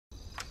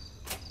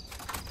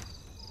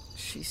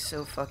She's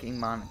so fucking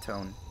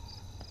monotone.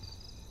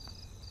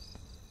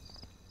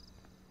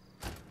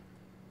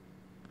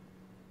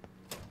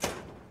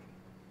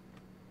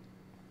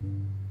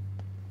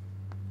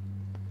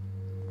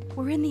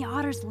 We're in the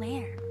otter's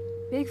lair.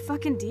 Big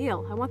fucking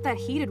deal. I want that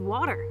heated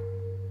water.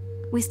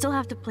 We still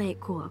have to play it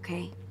cool,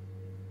 okay?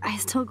 I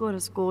still go to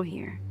school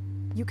here.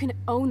 You can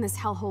own this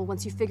hellhole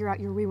once you figure out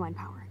your rewind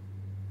power.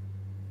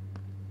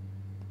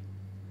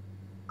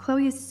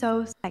 Chloe is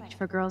so psyched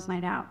for girls'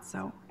 night out,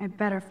 so I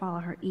better follow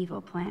her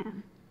evil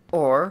plan.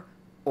 Or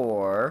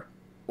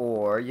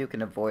you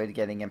can avoid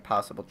getting in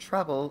possible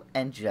trouble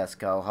and just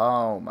go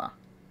home.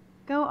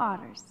 Go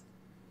Otters.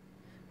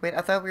 Wait,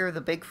 I thought we were the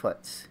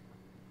Bigfoots.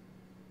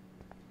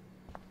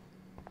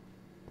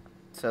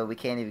 So we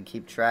can't even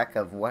keep track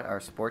of what our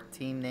sport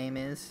team name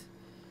is?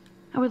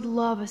 I would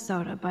love a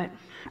soda, but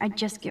I'd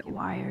just get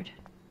wired.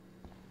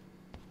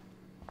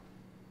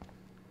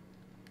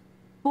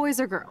 Boys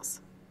or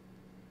girls?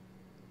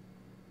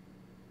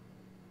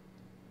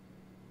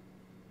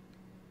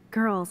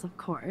 Girls, of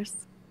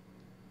course.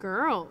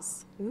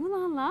 Girls. Ooh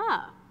la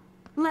la.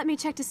 Let me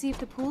check to see if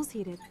the pool's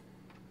heated.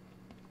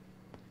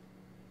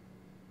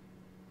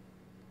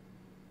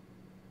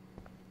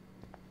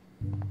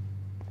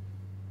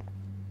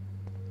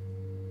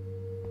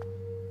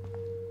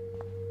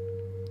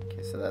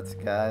 Okay, so that's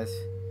guys.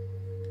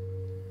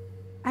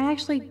 I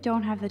actually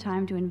don't have the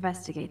time to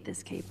investigate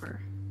this caper.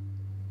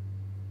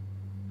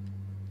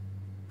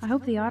 I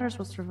hope the Otters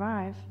will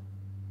survive.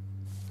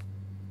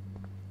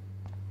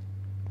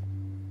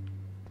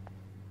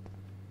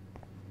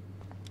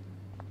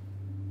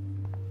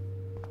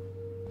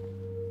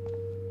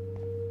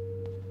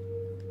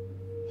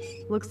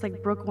 Looks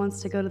like Brooke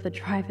wants to go to the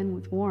drive-in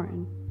with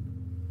Warren.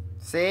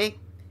 See?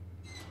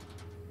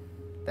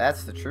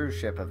 That's the true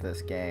ship of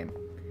this game.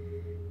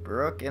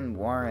 Brooke and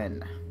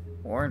Warren.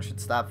 Warren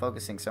should stop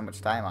focusing so much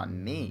time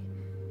on me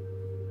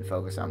and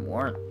focus on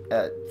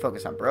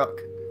Brooke.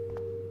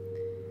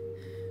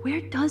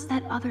 Where does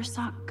that other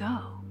sock go?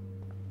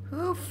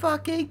 Who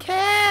fucking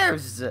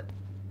cares?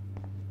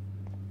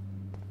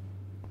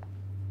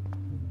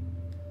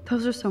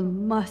 Those are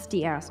some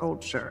musty-ass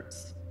old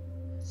shirts.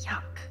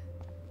 Yuck.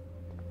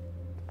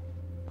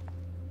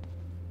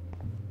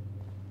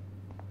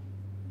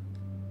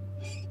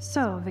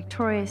 So,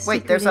 Victoria's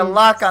Wait, secret there's a is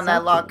lock on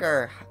that selfies.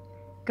 locker.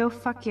 Go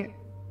fuck your...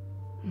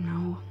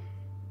 No.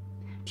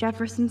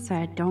 Jefferson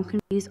said don't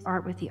confuse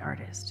art with the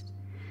artist.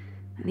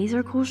 These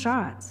are cool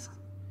shots.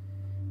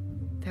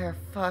 They're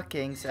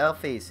fucking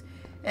selfies.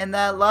 And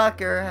that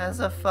locker has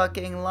a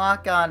fucking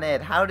lock on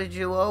it. How did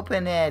you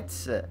open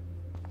it?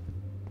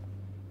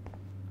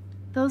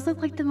 Those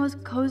look like the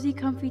most cozy,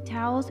 comfy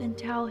towels in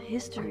towel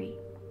history.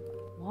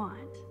 Want.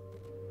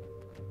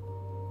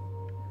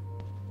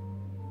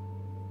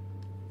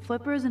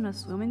 Flippers in a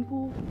swimming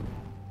pool?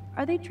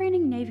 Are they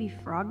training Navy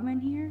frogmen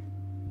here?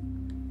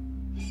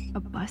 A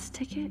bus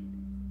ticket?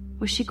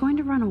 Was she going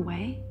to run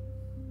away?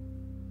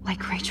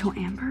 Like Rachel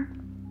Amber?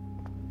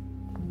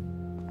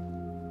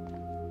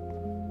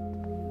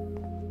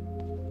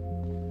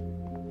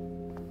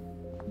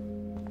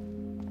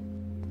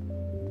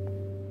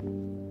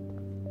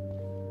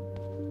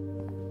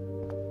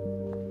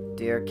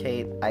 Dear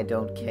Kate, I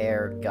don't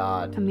care,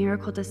 God. A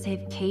miracle to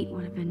save Kate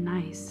would have been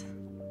nice.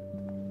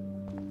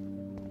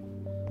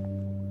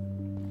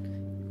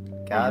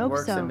 God hope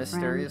works so, in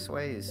mysterious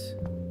ways.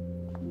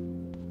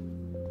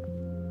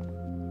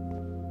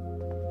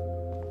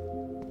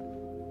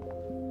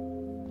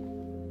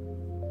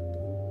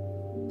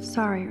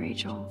 Sorry,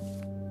 Rachel.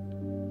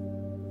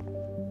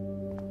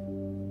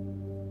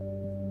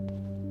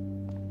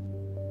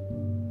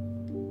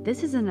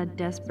 This isn't a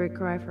desperate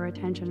cry for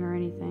attention or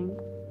anything.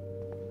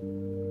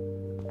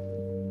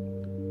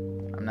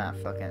 I'm not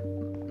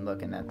fucking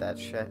looking at that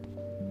shit.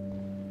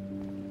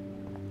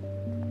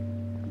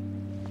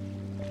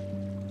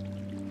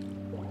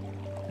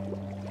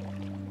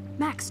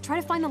 Max, try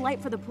to find the light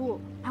for the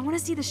pool. I want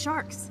to see the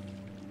sharks.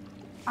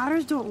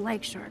 Otters don't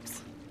like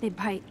sharks. They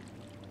bite.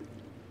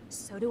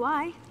 So do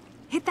I.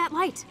 Hit that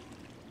light.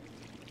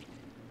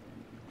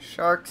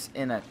 Sharks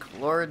in a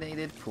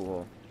chlorinated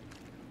pool.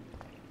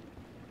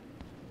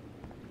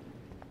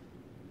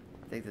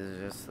 I think this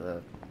is just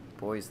the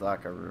boys'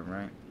 locker room,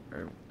 right?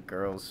 Or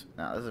girls.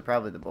 No, this is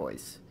probably the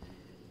boys.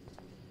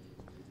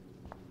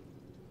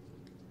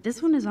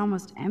 This one is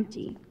almost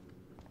empty.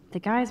 The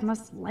guys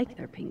must like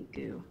their pink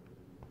goo.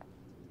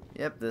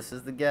 Yep, this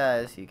is the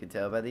guys. You can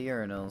tell by the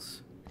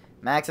urinals.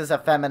 Max is a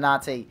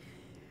feminazi.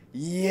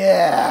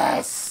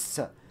 Yes!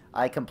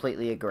 I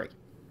completely agree.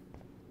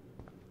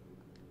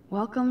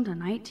 Welcome to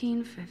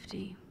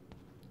 1950.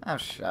 Oh,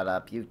 shut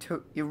up. You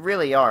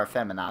really are a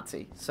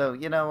feminazi. So,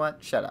 you know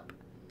what? Shut up.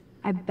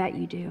 I bet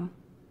you do.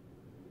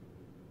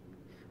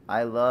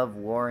 I love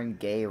Warren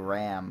Gay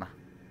Ram.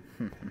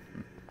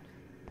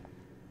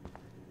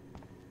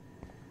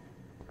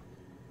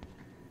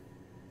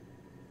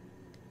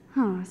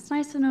 Huh, it's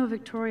nice to know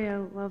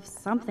Victoria loves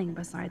something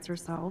besides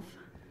herself.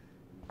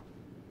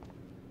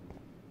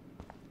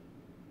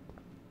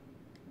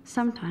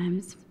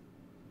 Sometimes.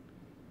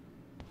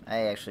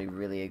 I actually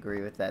really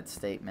agree with that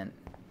statement.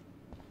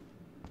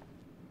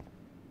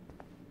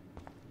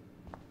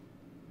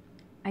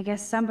 I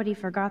guess somebody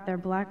forgot their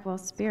Blackwell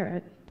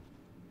spirit.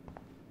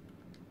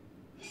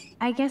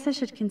 I guess I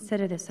should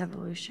consider this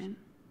evolution.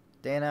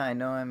 Dana, I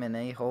know I'm an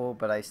a-hole,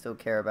 but I still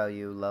care about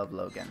you. Love,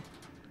 Logan.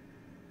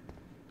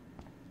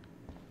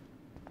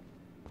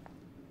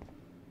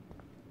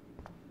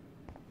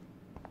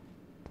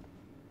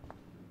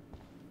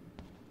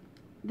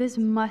 This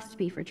must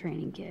be for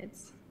training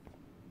kids.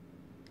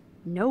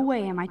 No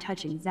way am I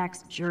touching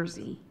Zach's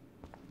jersey.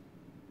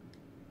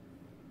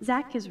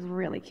 Zach is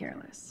really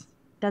careless.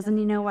 Doesn't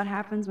he know what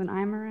happens when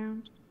I'm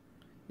around?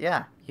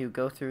 Yeah, you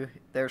go through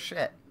their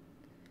shit.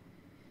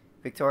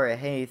 Victoria,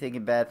 hey,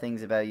 thinking bad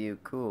things about you.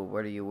 Cool,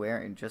 what are you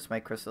wearing? Just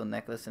my crystal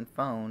necklace and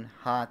phone.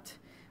 Hot.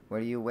 What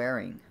are you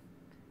wearing?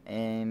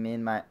 I'm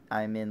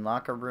in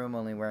locker room,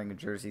 only wearing a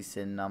jersey,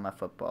 sitting on my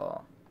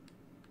football.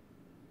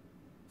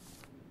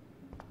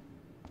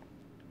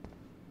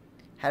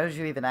 How did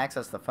you even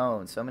access the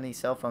phone? So many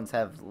cell phones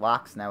have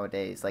locks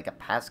nowadays, like a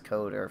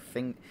passcode or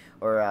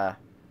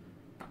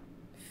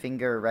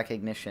finger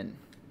recognition.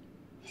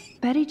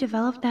 Betty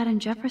developed that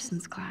in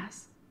Jefferson's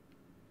class.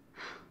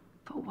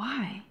 But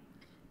why?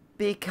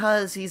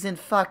 Because he's in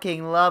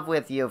fucking love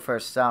with you for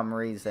some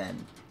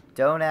reason.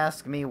 Don't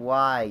ask me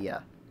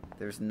why.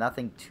 There's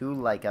nothing to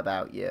like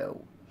about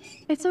you.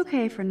 It's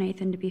okay for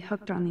Nathan to be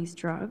hooked on these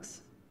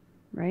drugs,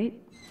 right?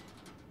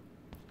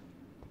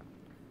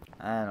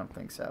 I don't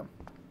think so.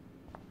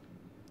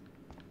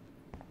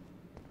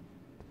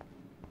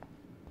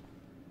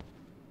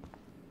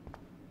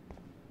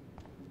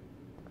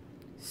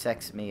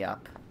 Sex me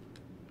up.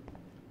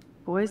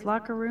 Boys'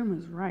 locker room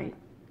is right.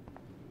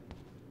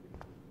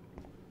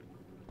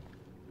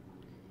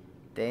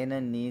 Dana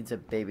needs a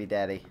baby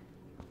daddy.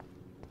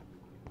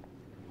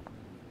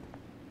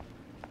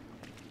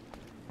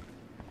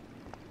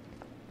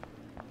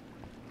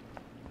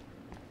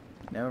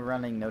 No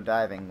running, no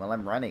diving. Well,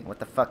 I'm running. What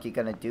the fuck you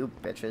gonna do,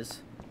 bitches?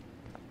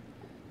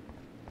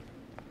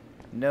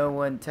 No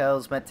one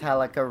tells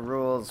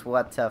MetallicaRules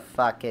what to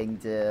fucking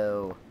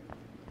do.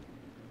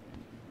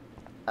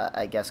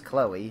 I guess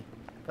Chloe,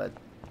 but...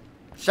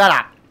 Shut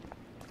up!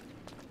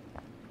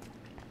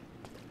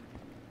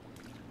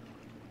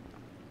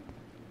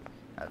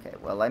 Okay,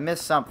 well, I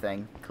missed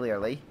something,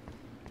 clearly.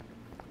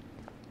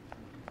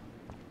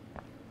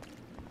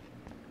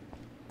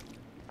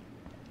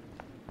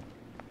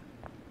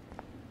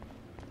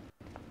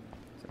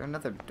 Is there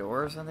another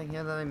door or something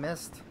here that I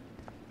missed?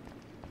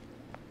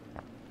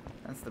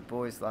 That's the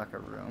boys' locker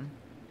room.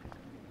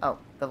 Oh,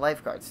 the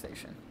lifeguard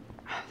station.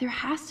 There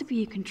has to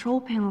be a control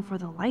panel for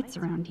the lights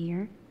around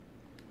here.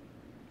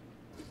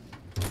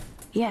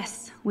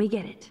 Yes, we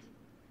get it.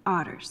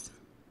 Otters.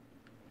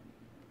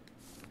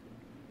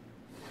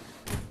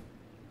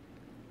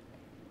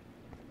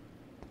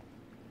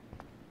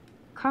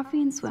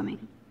 Coffee and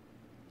swimming.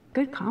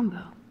 Good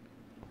combo.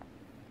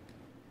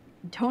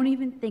 Don't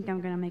even think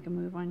I'm gonna make a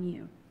move on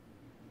you.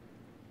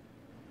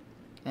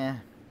 Eh,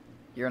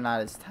 you're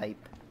not his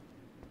type.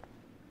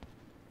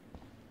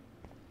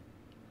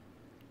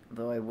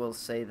 Though I will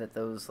say that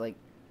those, like,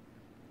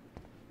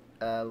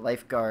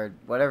 lifeguard,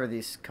 whatever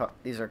these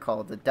are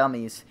called, the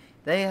dummies,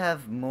 they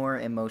have more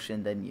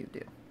emotion than you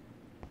do.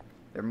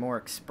 They're more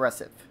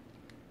expressive.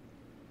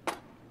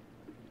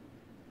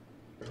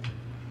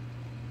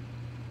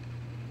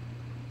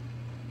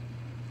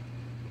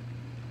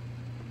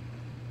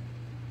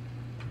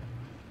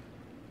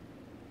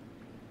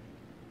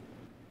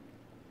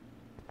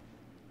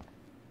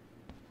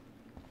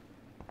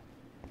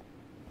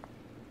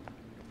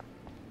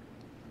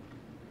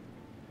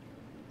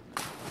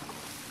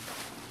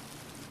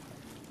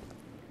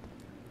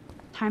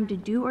 Time to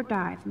do or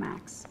dive,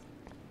 Max.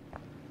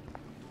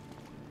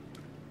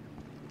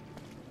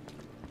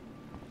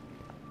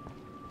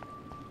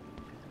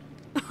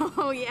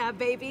 Oh yeah,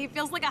 baby.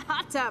 Feels like a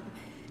hot tub.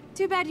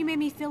 Too bad you made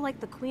me feel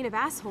like the queen of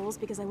assholes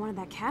because I wanted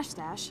that cash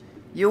stash.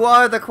 You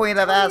are the queen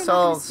of You're not gonna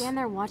assholes! stand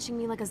there watching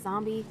me like a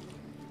zombie.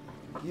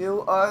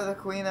 You are the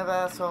queen of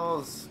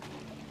assholes!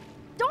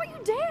 Don't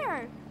you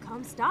dare!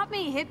 Come stop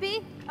me,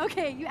 hippie!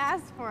 Okay, you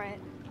asked for it.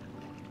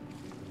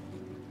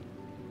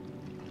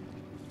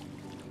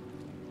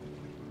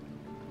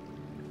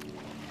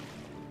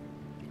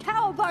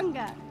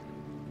 Cowabunga!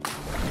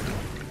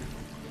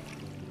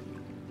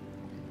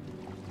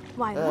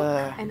 Why,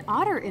 look, an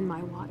otter in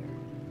my water.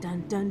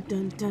 Dun dun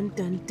dun dun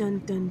dun dun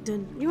dun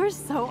dun. You are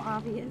so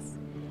obvious.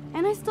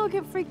 And I still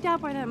get freaked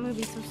out by that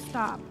movie, so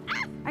stop.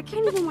 I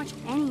can't even watch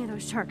any of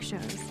those shark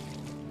shows.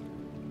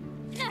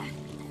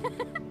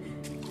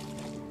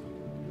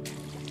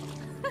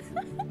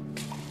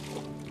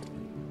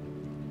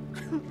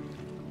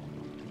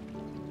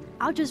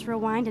 I'll just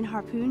rewind and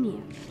harpoon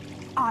you.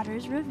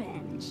 Otter's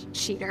revenge.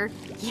 Cheater.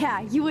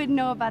 Yeah, you wouldn't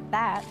know about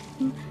that.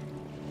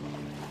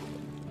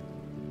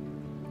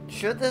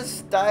 Should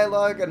this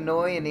dialogue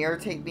annoy and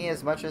irritate me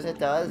as much as it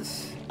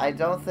does? I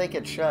don't think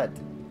it should.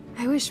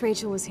 I wish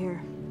Rachel was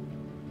here.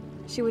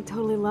 She would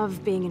totally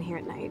love being in here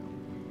at night.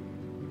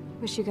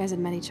 Wish you guys had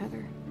met each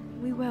other.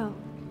 We will.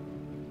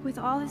 With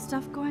all this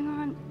stuff going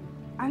on,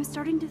 I'm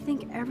starting to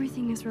think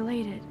everything is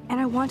related. And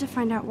I want to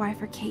find out why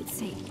for Kate's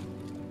sake.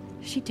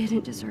 She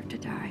didn't deserve to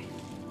die.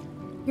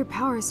 Your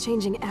power is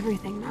changing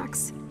everything,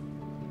 Max.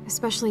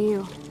 Especially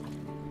you.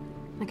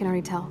 I can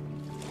already tell.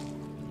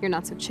 You're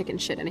not so chicken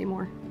shit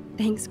anymore.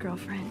 Thanks,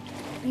 girlfriend.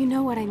 You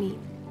know what I mean.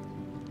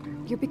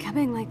 You're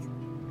becoming like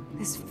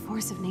this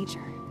force of nature.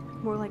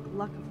 More like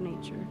luck of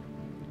nature.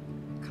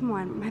 Come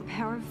on, my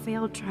power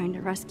failed trying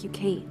to rescue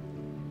Kate.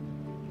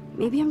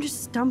 Maybe I'm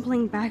just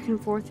stumbling back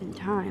and forth in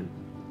time.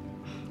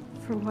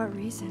 For what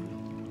reason?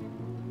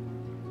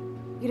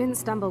 You didn't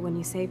stumble when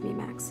you saved me,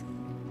 Max.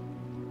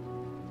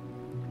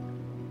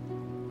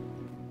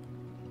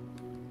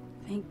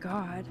 Thank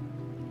God.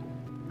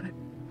 But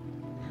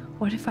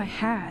what if I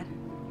had?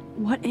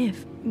 What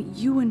if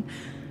you and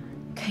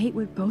Kate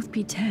would both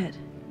be dead?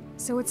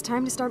 So it's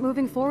time to start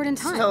moving forward in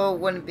time. So it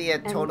wouldn't be a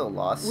total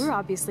loss. We're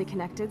obviously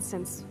connected,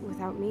 since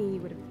without me,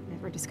 you would have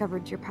never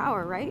discovered your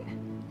power, right?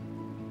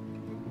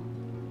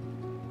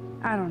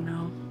 I don't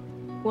know.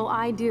 Well,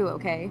 I do,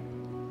 okay?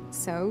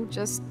 So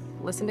just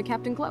listen to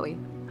Captain Chloe.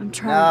 I'm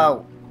trying.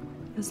 No.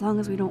 As long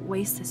as we don't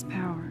waste this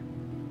power.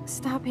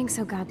 Stop being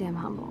so goddamn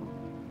humble.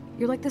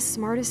 You're like the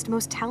smartest,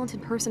 most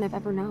talented person I've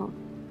ever known.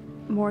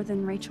 More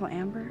than Rachel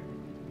Amber?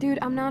 Dude,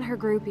 I'm not her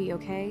groupie,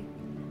 okay?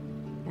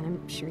 And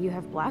I'm sure you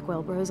have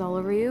Blackwell bros all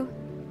over you.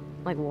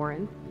 Like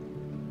Warren.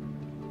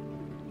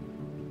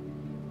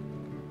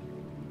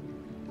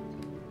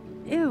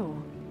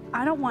 Ew.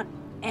 I don't want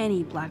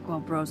any Blackwell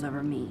bros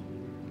over me.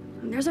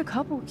 There's a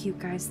couple cute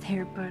guys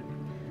there, but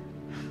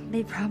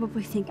they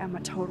probably think I'm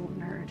a total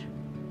nerd.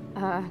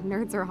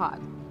 Nerds are hot.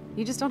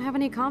 You just don't have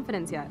any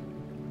confidence yet.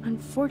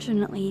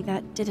 Unfortunately,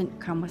 that didn't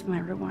come with my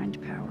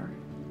rewind power.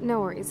 No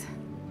worries.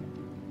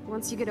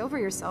 Once you get over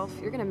yourself,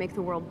 you're gonna make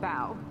the world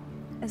bow.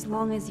 As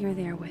long as you're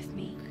there with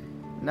me.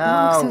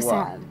 No. You look so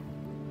sad.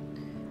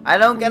 I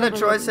don't get a never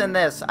choice let in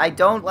this. I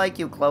don't like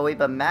you, Chloe,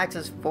 but Max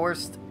is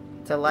forced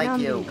to like now I'm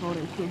you. getting cold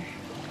in here.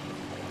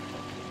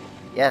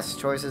 Yes,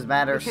 choices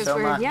matter Because so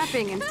we're much.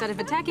 yapping instead of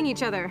attacking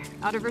each other,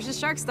 Otter versus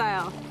Shark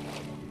style.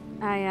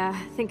 I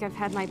think I've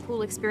had my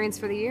pool experience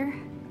for the year.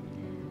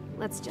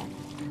 Let's jet.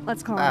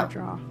 Let's call Wow. it a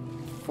draw.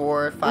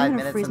 4 or I'm 5 gonna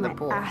minutes freeze in the my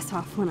pool. ass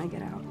off when I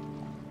get out.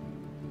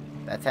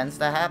 That tends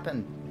to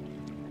happen.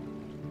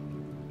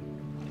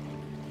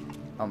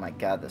 Oh my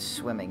god, the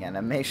swimming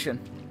animation.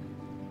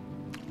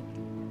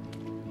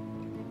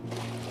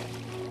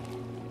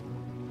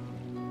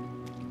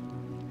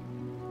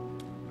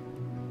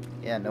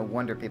 Yeah, no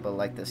wonder people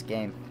like this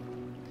game.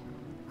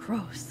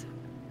 Gross.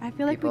 I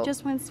feel like People- we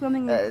just went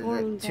swimming in a The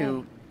chlorine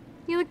two bay.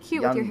 You look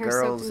cute with young your hair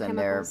soaked girls in in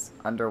their chemicals.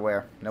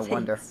 underwear. No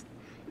wonder. Thanks.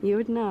 You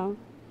would know.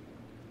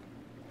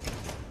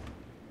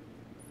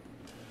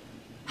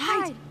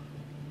 Hide!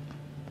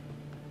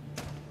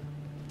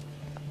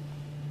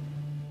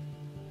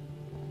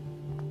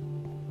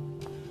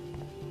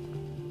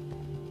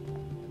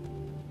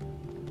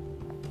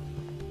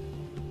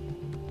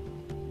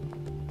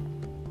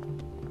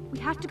 We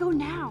have to go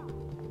now.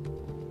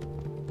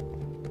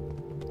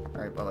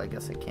 Alright, well, I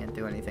guess I can't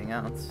do anything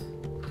else.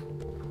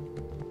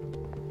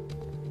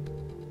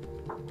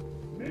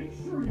 Make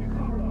sure you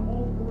cover the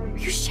whole parade. Are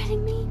you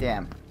shitting me?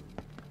 Damn.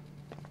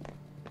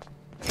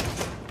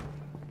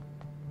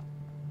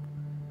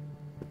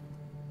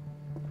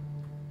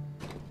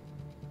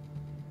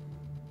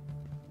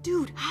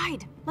 Dude,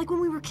 hide! Like when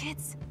we were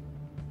kids.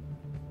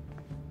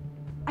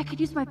 I could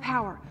use my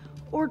power.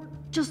 Or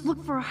just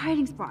look for a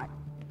hiding spot.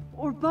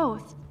 Or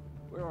both.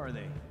 Where are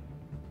they?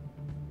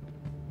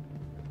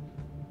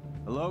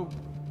 Hello?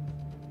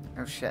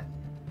 Oh shit.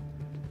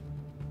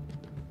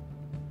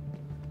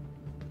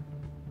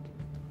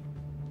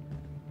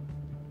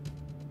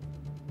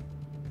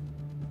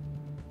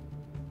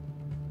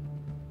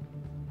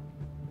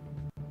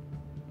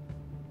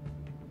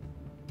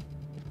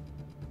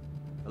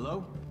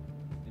 Hello?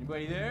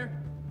 Anybody there?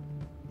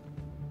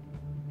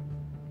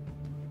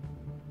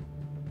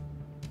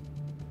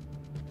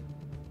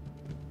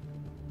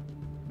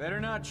 Better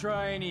not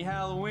try any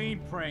Halloween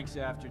pranks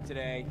after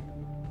today.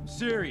 I'm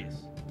serious.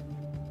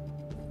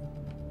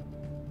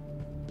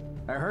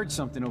 I heard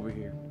something over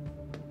here.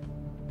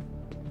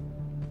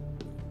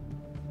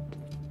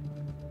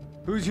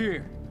 Who's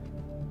here?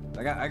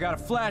 I got a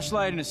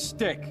flashlight and a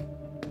stick.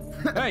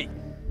 Hey!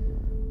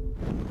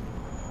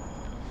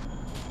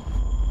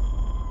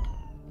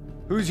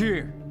 Who's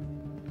here?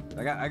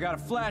 I got a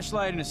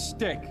flashlight and a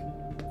stick.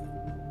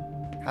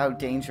 How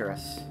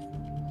dangerous.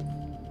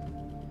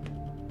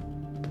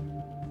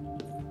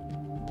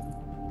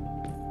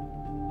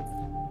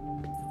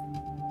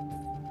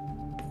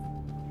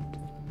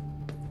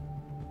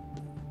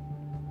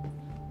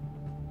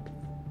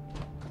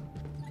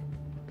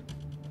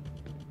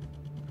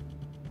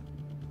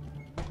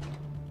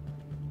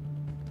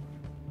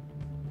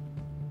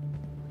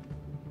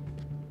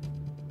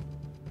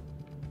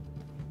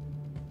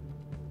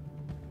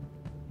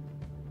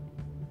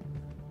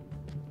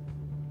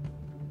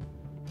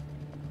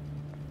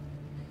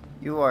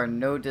 You are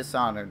no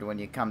dishonored when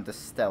you come to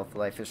stealth.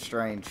 Life is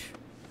strange.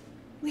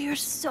 We are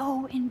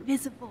so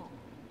invisible.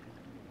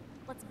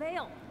 Let's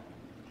bail.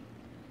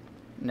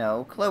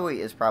 No, Chloe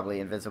is probably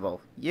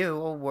invisible. You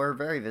were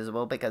very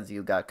visible because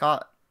you got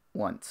caught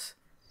once.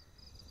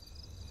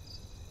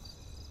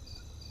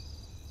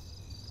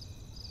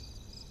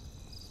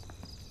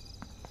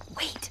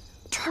 Wait!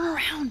 Turn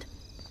around!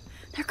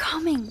 They're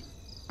coming!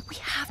 We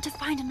have to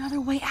find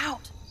another way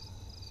out!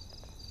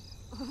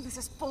 Oh, this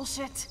is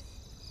bullshit.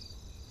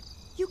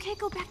 You can't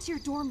go back to your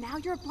dorm now.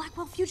 You're a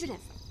Blackwell fugitive.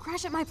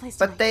 Crash at my place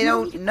tonight. But they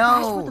don't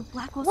know.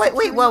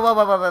 Wait, whoa.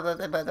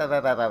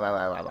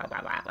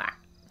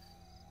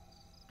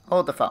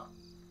 Hold the phone.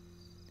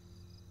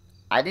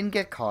 I didn't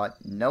get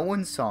caught. No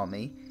one saw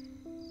me.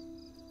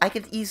 I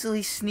could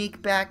easily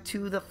sneak back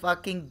to the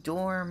fucking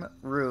dorm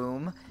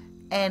room.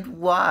 And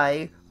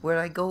why would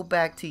I go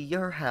back to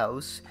your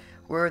house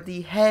where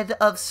the head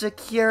of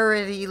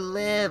security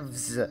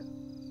lives?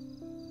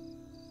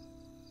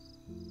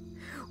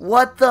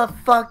 What the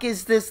fuck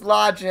is this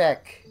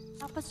logic?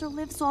 Officer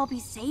lives, so I'll be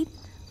safe?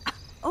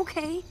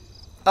 Okay.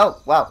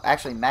 Oh, wow.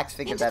 Actually, Max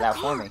figured Into that the out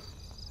car. for me.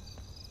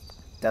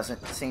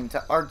 Doesn't seem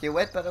to argue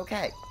it, but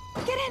okay.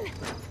 Get in! Later,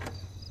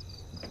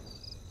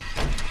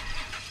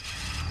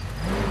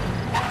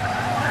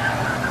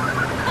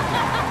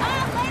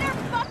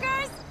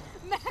 fuckers!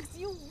 Max,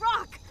 you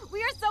rock!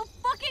 We are so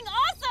fucking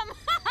awesome!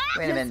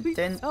 Wait a minute. We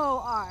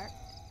so are.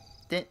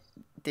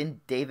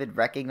 Didn't David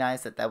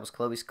recognize that was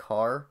Chloe's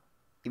car?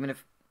 Even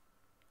if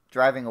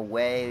driving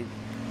away,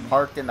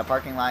 parked in the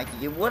parking lot,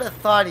 you would have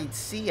thought he'd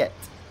see it.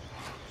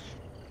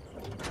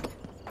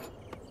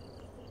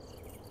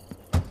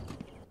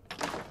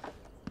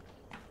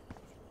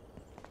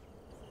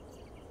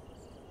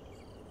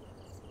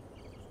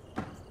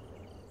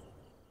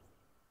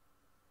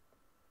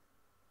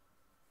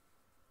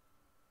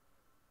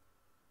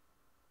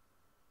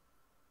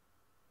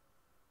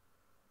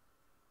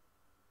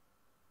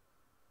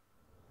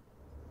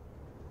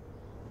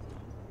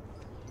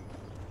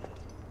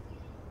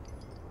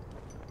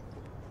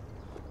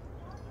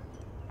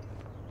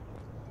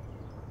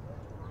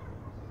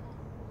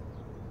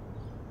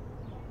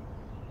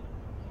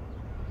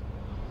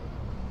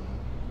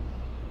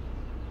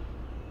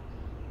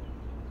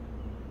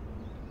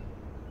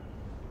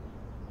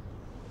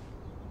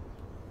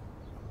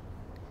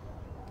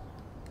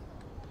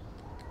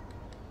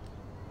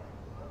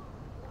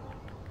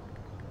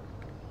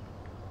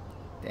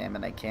 Damn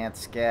it, I can't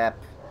skip.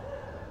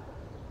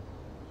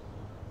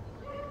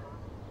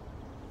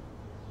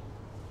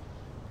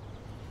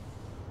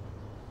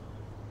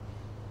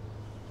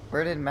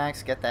 Where did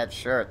Max get that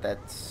shirt?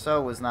 That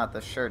so was not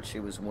the shirt she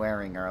was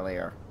wearing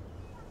earlier.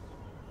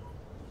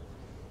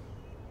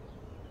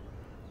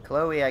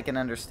 Chloe, I can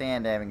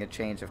understand having a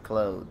change of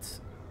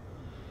clothes.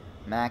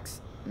 Max,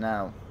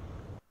 no.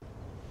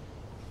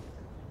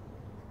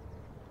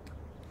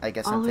 I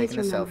guess I'm Always taking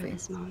a remember selfie.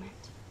 this moment.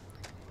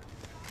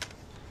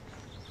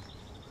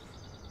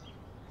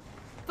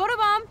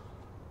 Photobomb!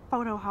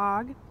 Photo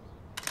hog.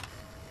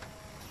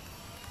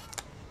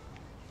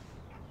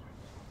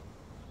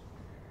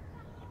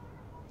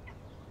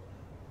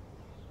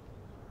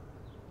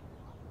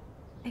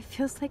 It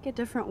feels like a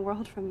different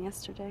world from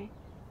yesterday.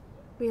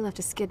 We left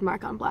a skid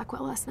mark on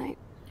Blackwell last night.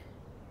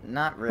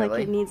 Not Like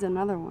really. it needs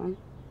another one.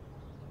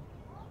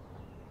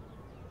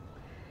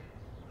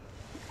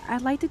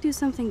 I'd like to do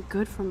something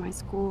good for my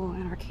school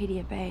in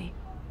Arcadia Bay.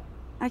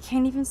 I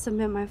can't even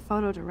submit my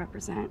photo to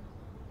represent.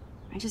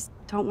 I just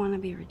don't want to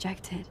be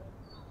rejected.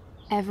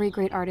 Every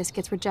great artist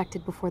gets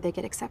rejected before they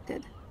get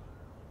accepted.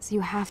 So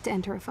you have to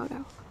enter a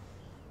photo.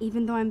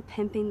 Even though I'm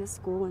pimping the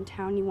school in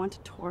town you want to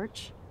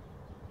torch?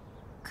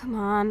 Come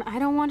on, I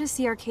don't want to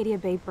see Arcadia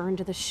Bay burned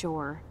to the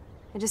shore.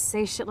 I just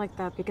say shit like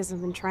that because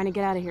I've been trying to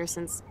get out of here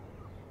since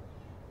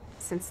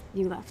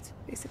you left,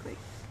 basically.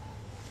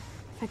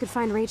 If I could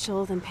find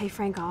Rachel, then pay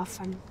Frank off,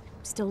 I'm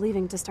still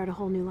leaving to start a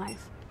whole new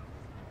life.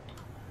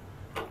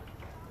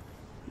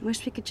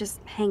 Wish we could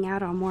just hang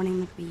out all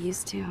morning like we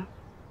used to.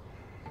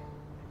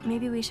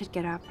 Maybe we should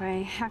get up.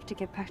 I have to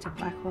get back to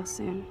Blackwell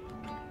soon.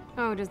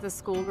 Oh, does the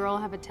schoolgirl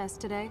have a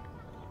test today?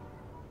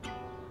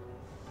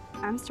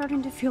 I'm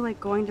starting to feel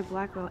like going to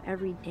Blackwell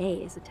every day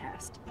is a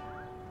test.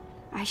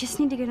 I just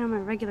need to get on my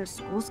regular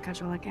school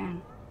schedule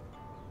again.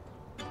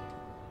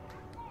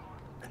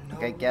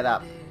 Okay, get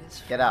up.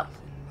 Get up.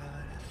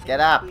 Get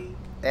up.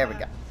 There we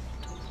go.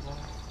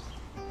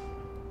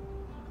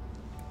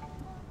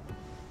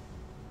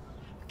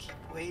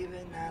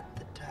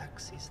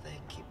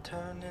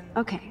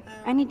 Okay,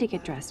 I need to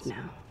get dressed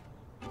now.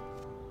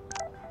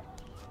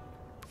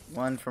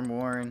 One from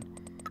Warren.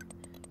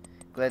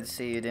 Glad to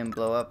see you didn't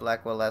blow up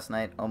Blackwell last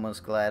night.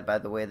 Almost glad. By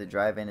the way, the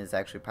drive-in is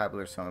actually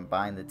popular, so I'm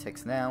buying the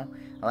tickets now.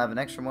 I'll have an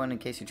extra one in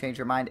case you change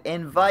your mind.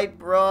 Invite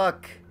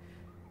Brooke!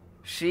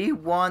 She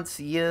wants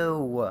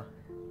you.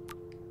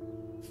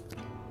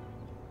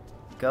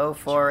 Go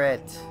for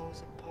it.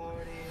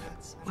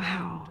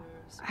 Wow,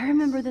 I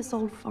remember this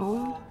old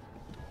phone.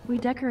 We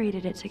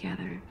decorated it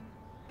together.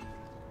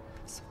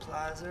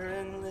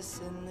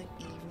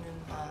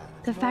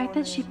 The fact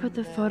that she put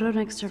the photo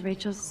next to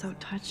Rachel's is so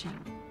touching.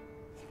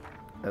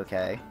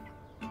 Okay.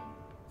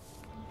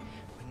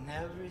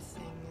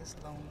 everything is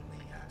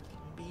lonely, I can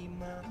be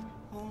my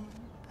own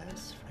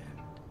best friend.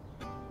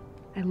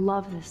 I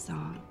love this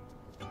song.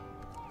 I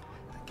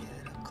get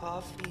a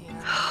coffee and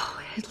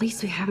At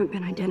least we haven't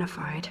been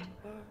identified.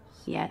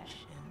 Yet.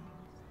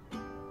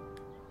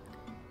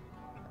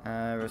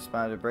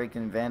 Responded to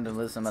break-in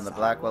vandalism on the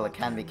Blackwell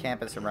Academy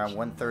campus around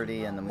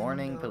 1:30 in the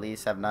morning.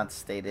 Police have not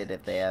stated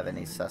if they have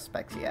any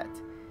suspects yet.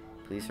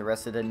 Police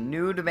arrested a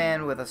nude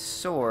man with a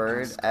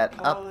sword at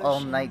Up All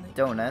Night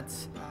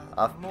Donuts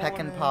off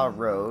Peckinpah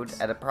Road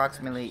at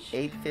approximately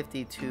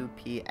 8:52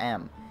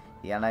 p.m.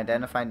 The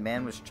unidentified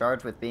man was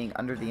charged with being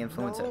under the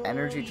influence of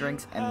energy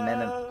drinks and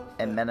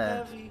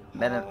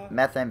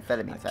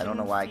methamphetamines. I don't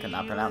know why I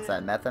cannot pronounce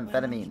that.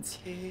 Methamphetamines.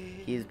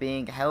 He is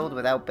being held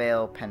without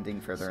bail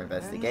pending further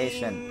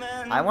investigation.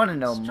 I want to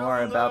know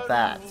more about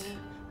that.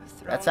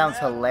 That sounds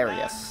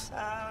hilarious.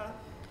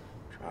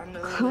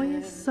 Chloe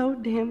is so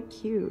damn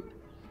cute.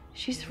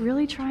 She's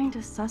really trying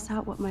to suss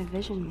out what my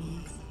vision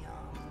means.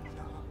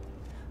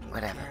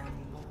 Whatever.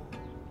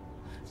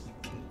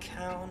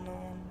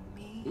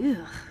 Ugh.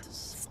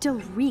 Still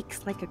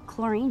reeks like a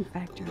chlorine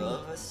factory.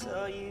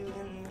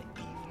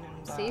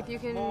 See if you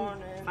can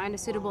find a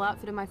suitable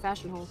outfit in my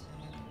fashion hole.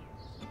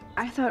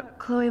 I thought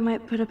Chloe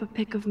might put up a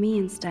pic of me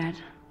instead.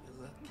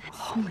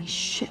 Holy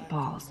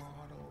shitballs.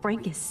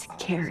 Frank is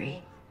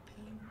scary.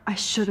 I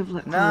should have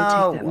let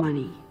Chloe take that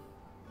money.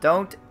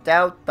 Don't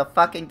doubt the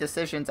fucking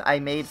decisions I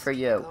made for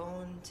you.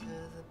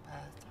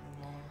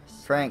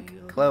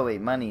 Frank, Chloe,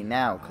 money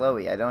now.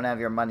 Chloe, I don't have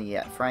your money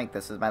yet. Frank,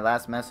 this is my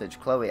last message.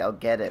 Chloe, I'll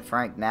get it.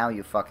 Frank, now,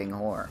 you fucking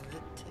whore.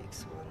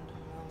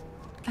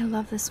 I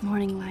love this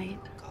morning light.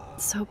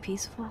 It's so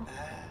peaceful.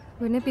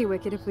 Wouldn't it be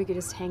wicked if we could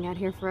just hang out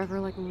here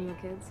forever like when we were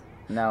kids?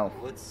 No.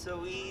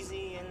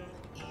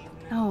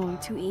 Oh,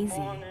 too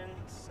easy.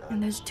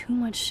 And there's too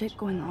much shit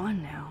going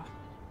on now.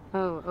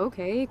 Oh,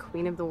 okay,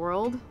 queen of the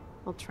world.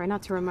 I'll try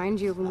not to remind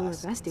you of when we were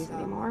besties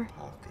anymore.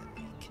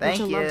 Thank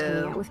Rachel you. loved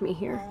hanging out with me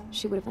here.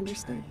 She would have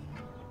understood.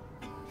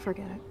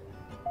 Forget it.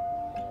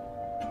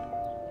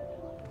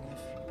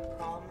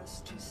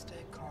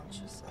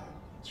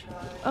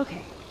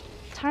 Okay,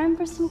 time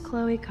for some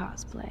Chloe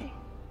cosplay.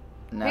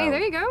 No. Hey, there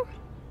you go.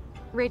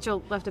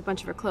 Rachel left a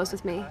bunch of her clothes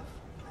with me.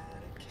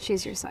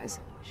 She's your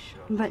size.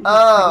 But not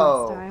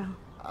Oh. style.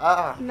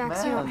 Ah,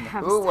 Max, you don't man.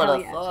 have Who would style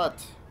have yet.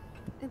 thought?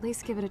 At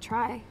least give it a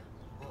try.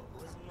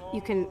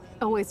 You can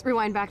always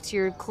rewind back to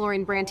your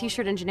chlorine brand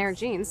t-shirt and generic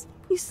jeans.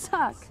 You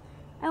suck.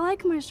 I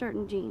like my shirt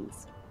and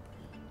jeans.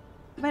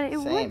 But it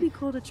Same. would be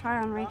cool to try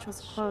on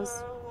Rachel's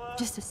clothes,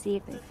 just to see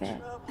if they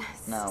fit.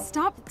 No.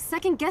 Stop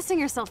second-guessing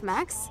yourself,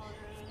 Max.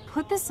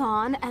 Put this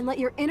on and let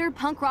your inner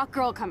punk rock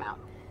girl come out.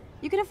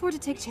 You can afford to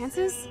take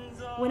chances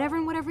whenever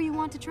and whatever you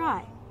want to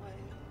try.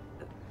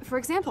 For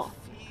example,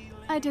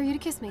 I dare you to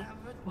kiss me.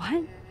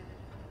 What?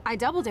 I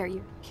double dare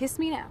you. Kiss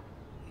me now.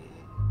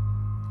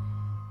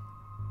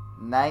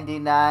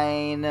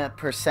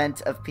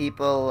 99% of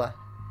people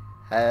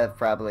have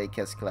probably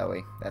kissed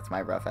Chloe. That's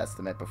my rough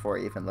estimate before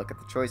I even look at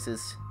the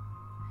choices.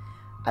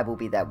 I will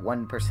be that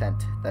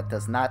 1% that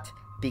does not,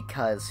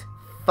 because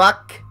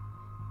fuck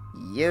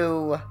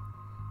you,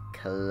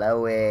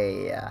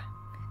 Chloe.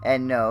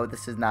 And no,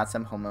 this is not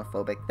some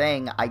homophobic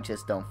thing. I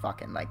just don't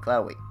fucking like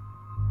Chloe.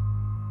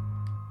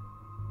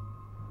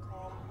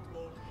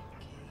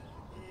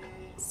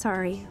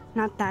 Sorry,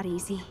 not that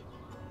easy.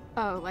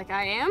 Oh, like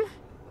I am?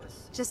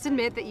 Just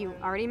admit that you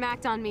already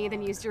macked on me,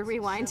 then used your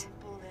rewind.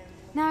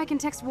 Now I can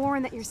text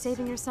Warren that you're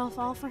saving yourself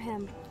all for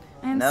him.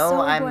 I'm No,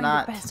 so I'm going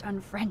not. to best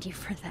unfriend you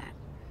for that.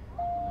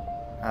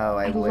 Oh,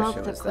 I wish love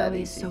it that was that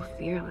Chloe is easy. so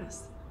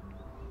fearless.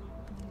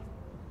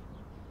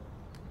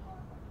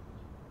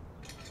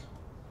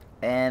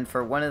 And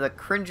for one of the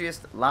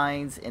cringiest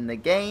lines in the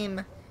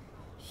game,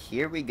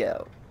 here we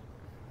go.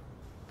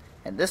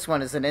 And this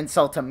one is an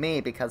insult to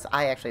me because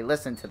I actually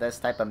listen to this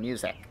type of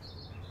music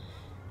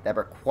that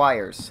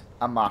requires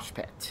a mosh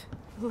pit.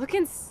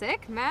 Looking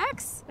sick,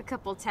 Max? A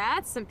couple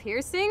tats, some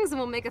piercings, and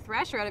we'll make a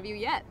thrasher out of you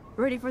yet.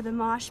 Ready for the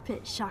mosh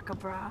pit, Shaka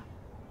Bra.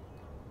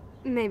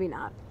 Maybe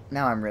not.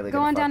 Now I'm really Go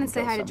gonna on down fucking and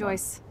say kill hi to someone.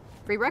 Joyce.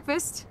 Free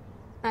breakfast.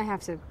 I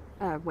have to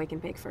wake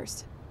and bake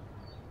first.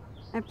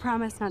 I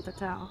promise not to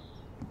tell.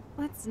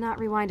 Let's not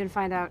rewind and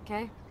find out,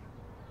 okay?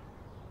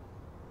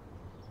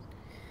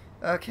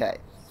 Okay,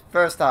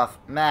 first off,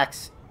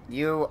 Max,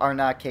 you are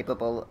not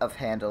capable of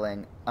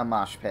handling a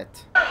mosh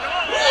pit.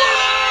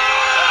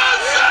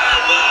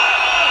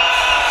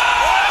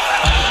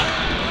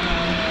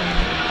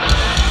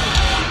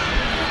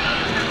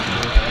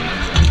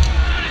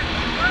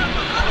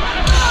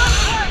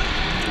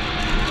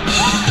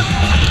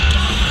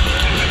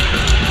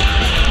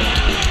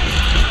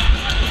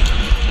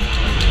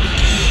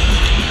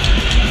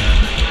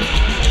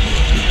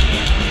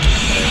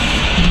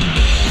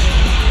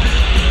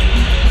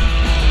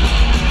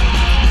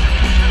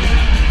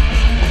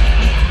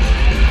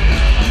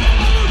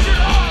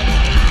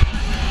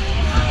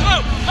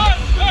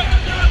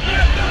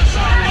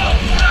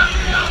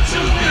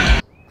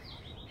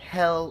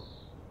 Hell,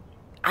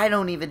 I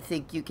don't even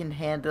think you can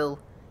handle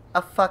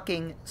a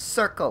fucking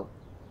circle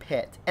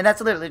pit. And that's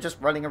literally just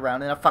running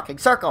around in a fucking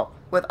circle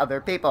with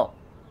other people.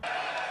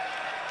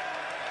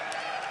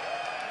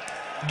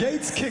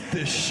 Gates, kick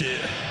this shit.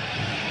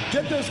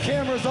 Get those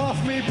cameras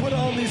off me, put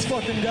all these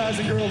fucking guys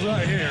and girls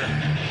right here.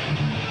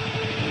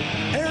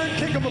 Aaron,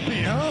 kick them a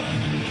beat, huh?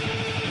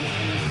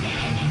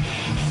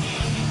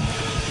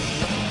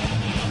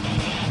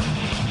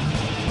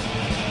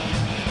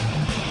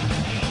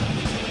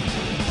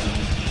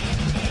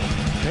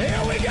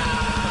 Here we go!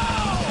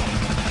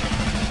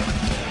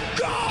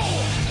 Go!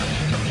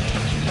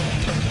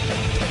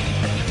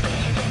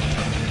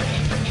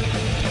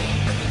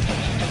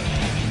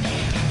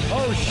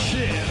 Oh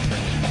shit!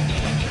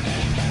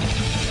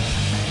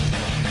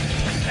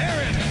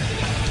 Aaron,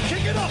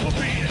 kick it up a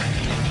bit.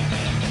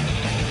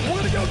 We're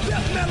gonna go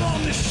death metal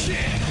on this shit.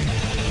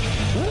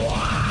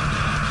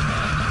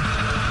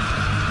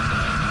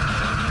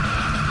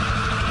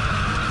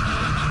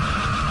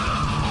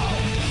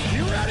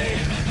 You ready?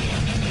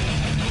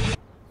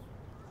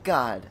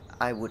 God,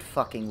 I would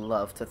fucking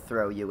love to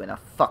throw you in a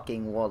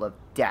fucking wall of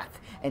death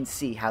and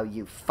see how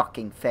you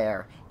fucking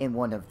fare in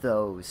one of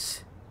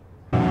those.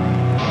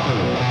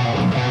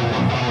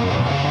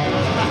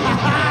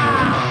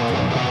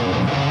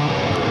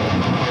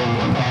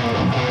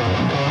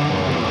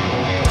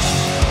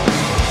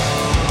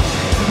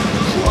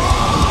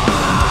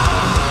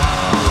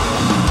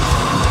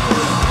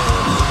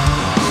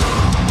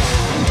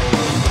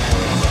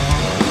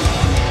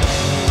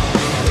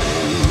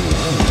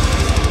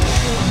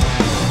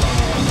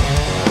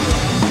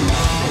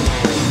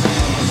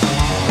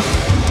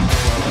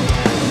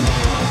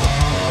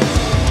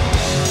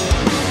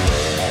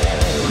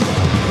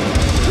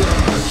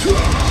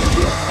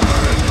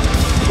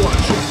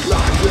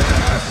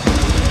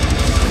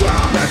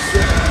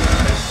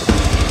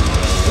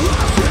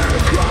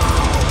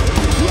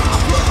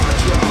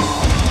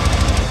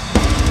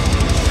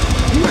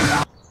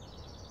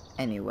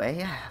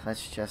 Anyway,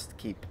 let's just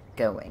keep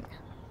going.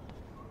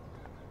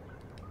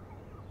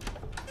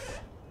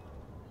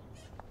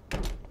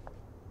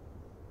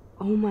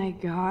 Oh my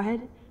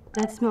god,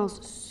 that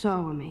smells so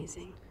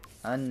amazing.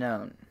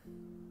 Unknown.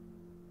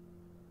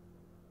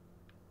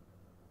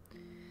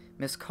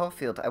 Miss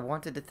Caulfield, I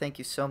wanted to thank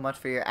you so much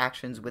for your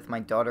actions with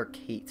my daughter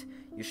Kate.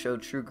 You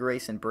showed true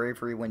grace and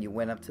bravery when you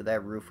went up to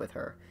that roof with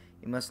her.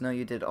 You must know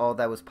you did all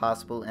that was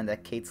possible and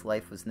that Kate's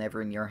life was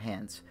never in your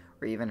hands,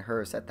 or even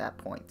hers at that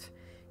point.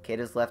 Kate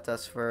has left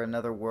us for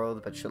another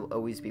world, but she'll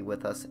always be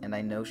with us, and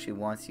I know she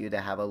wants you to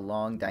have a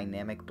long,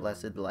 dynamic,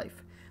 blessed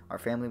life. Our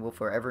family will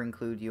forever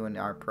include you in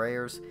our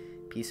prayers.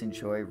 Peace and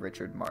joy,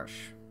 Richard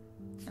Marsh.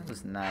 That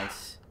was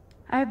nice.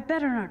 I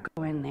better not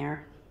go in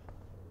there.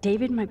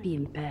 David might be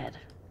in bed.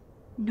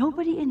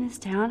 Nobody in this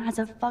town has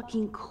a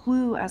fucking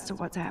clue as to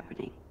what's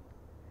happening.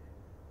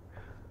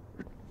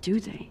 Or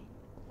do they?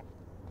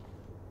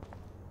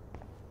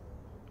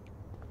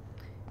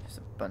 Just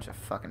a bunch of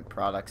fucking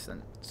products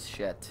and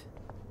shit.